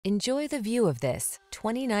Enjoy the view of this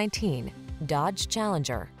 2019 Dodge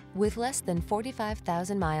Challenger. With less than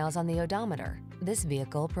 45,000 miles on the odometer, this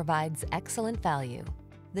vehicle provides excellent value.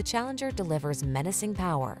 The Challenger delivers menacing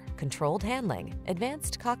power, controlled handling,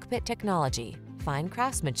 advanced cockpit technology, fine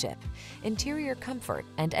craftsmanship, interior comfort,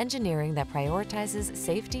 and engineering that prioritizes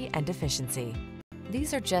safety and efficiency.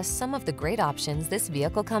 These are just some of the great options this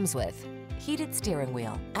vehicle comes with: heated steering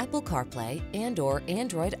wheel, Apple CarPlay and/or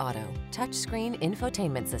Android Auto, touchscreen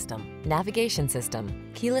infotainment system, navigation system,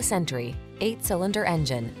 keyless entry, 8-cylinder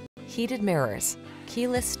engine, heated mirrors,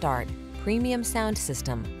 keyless start, premium sound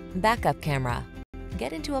system, backup camera.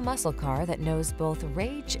 Get into a muscle car that knows both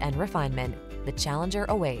rage and refinement. The Challenger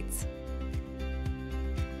awaits.